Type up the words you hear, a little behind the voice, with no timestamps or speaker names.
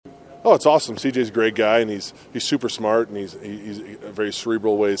Oh, it's awesome. CJ's a great guy, and he's super smart, and he's a very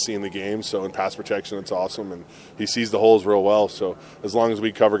cerebral way of seeing the game. So in pass protection, it's awesome, and he sees the holes real well. So as long as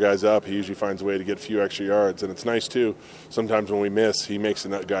we cover guys up, he usually finds a way to get a few extra yards. And it's nice too. Sometimes when we miss, he makes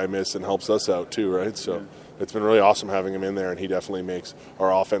the guy miss and helps us out too, right? So it's been really awesome having him in there, and he definitely makes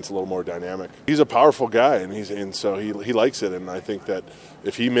our offense a little more dynamic. He's a powerful guy, and so he likes it. And I think that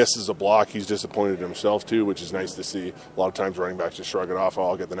if he misses a block, he's disappointed in himself too, which is nice to see. A lot of times running backs just shrug it off, oh,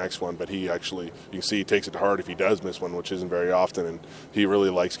 I'll get the next one. But he actually, you can see he takes it to heart if he does miss one, which isn't very often. And he really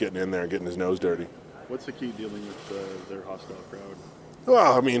likes getting in there and getting his nose dirty. What's the key dealing with their hostile crowd?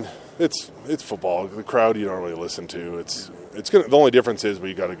 Well, I mean, it's football. The crowd you don't really listen to. It's gonna. The only difference is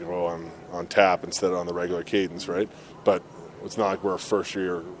we got to go on tap instead of on the regular cadence, right? But it's not like we're a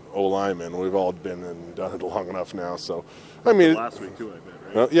first-year O lineman. We've all been and done it long enough now. So, I mean, last week too, I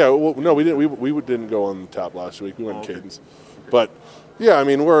bet, right? Yeah. Well, no, we didn't. We didn't go on tap last week. We went in cadence, Okay. but. Yeah, I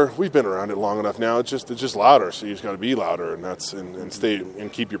mean we've been around it long enough now. It's just louder, so you just got to be louder and stay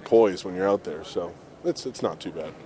and keep your poise when you're out there. So it's not too bad.